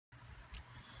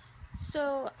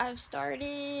So I've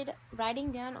started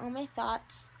writing down all my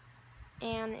thoughts,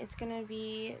 and it's gonna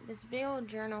be this big old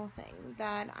journal thing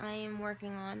that I am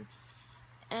working on.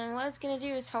 And what it's gonna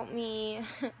do is help me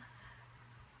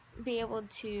be able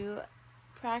to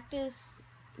practice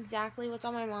exactly what's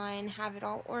on my mind, have it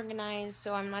all organized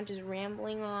so I'm not just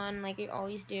rambling on like I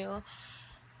always do.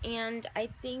 And I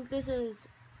think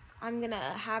I'm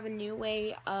gonna have a new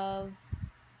way of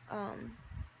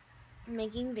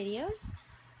making videos.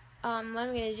 What I'm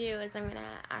gonna do is I'm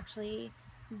gonna actually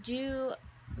do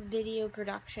video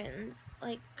productions,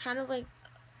 like kind of like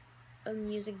a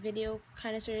music video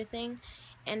kind of sort of thing,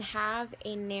 and have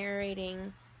a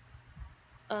narrating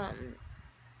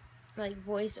like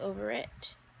voice over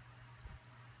it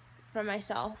from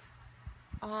myself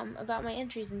about my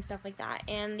entries and stuff like that.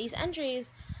 And these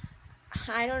entries,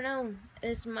 I don't know,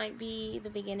 this might be the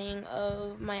beginning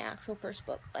of my actual first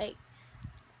book. Like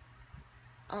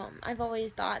I've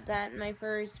always thought that my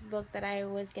first book that I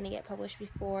was gonna get published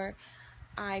before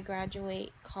I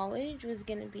graduate college was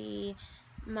gonna be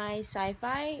my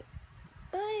sci-fi,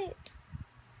 but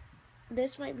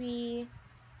this might be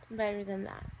better than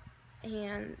that.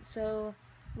 And so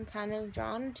I'm kind of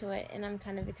drawn to it, and I'm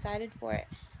kind of excited for it.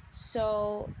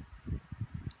 So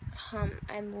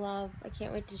I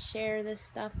can't wait to share this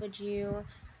stuff with you.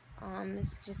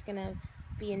 It's just gonna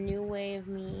be a new way of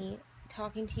me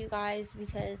talking to you guys,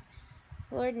 because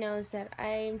Lord knows that I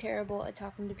am terrible at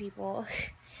talking to people.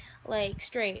 Like,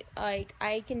 straight. Like,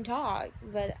 I can talk,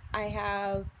 but I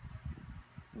have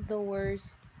the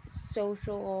worst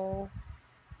social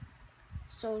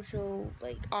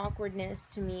like awkwardness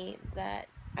to me that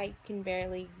I can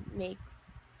barely make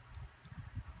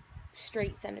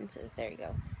straight sentences. There you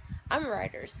go. I'm a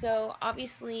writer, so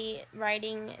obviously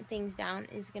writing things down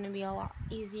is going to be a lot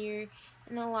easier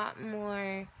and a lot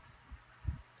more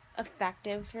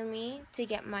effective for me to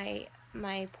get my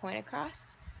point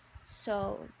across.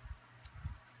 So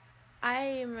I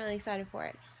am really excited for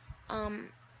it.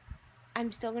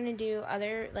 I'm still going to do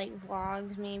other like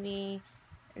vlogs maybe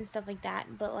and stuff like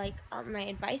that, but like my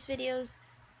advice videos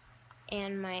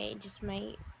and my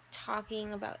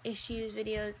talking about issues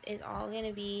videos is all going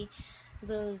to be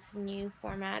those new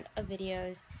format of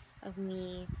videos of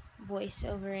me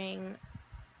voiceovering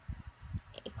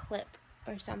a clip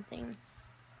or something.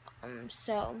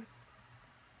 So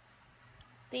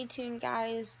stay tuned,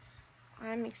 guys.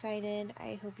 I'm excited.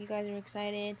 I hope you guys are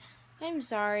excited. I'm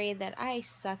sorry that I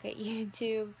suck at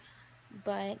YouTube,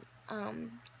 but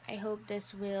I hope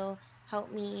this will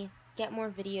help me get more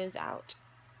videos out,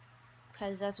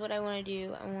 because that's what I want to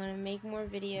do. I want to make more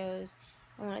videos.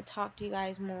 I want to talk to you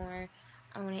guys more.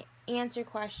 I want to answer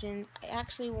questions. I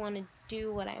actually want to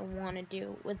do what I want to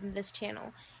do with this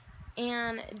channel,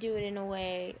 and do it in a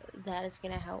way that is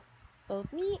going to help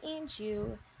both me and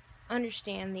you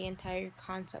understand the entire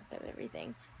concept of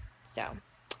everything. So,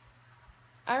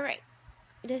 alright,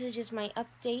 this is just my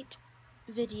update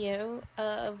video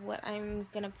of what I'm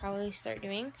gonna probably start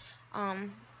doing.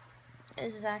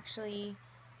 This is actually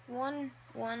one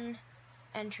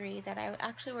entry that I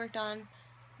actually worked on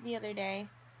the other day.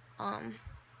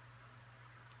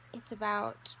 It's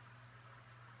about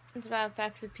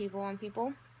effects of people on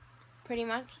people, pretty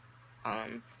much.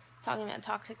 Talking about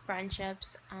toxic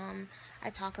friendships. I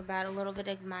talk about a little bit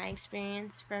of my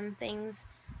experience from things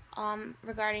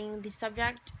regarding the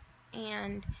subject,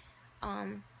 and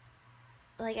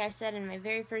like I said in my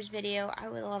very first video, I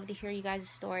would love to hear you guys'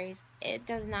 stories. It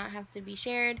does not have to be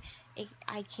shared.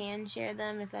 I can share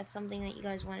them if that's something that you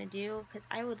guys want to do, because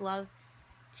I would love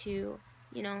to,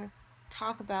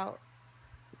 talk about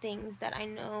things that I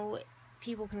know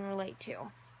people can relate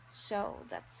to. So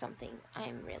that's something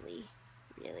I'm really,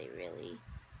 really, really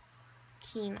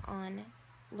keen on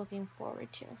looking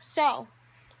forward to. So,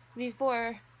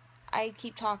 before I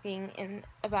keep talking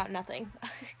about nothing,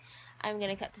 I'm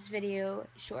gonna cut this video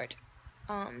short.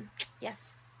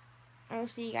 Yes, I will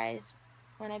see you guys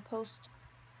when I post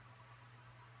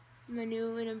my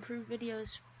new and improved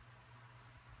videos.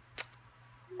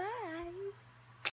 Bye.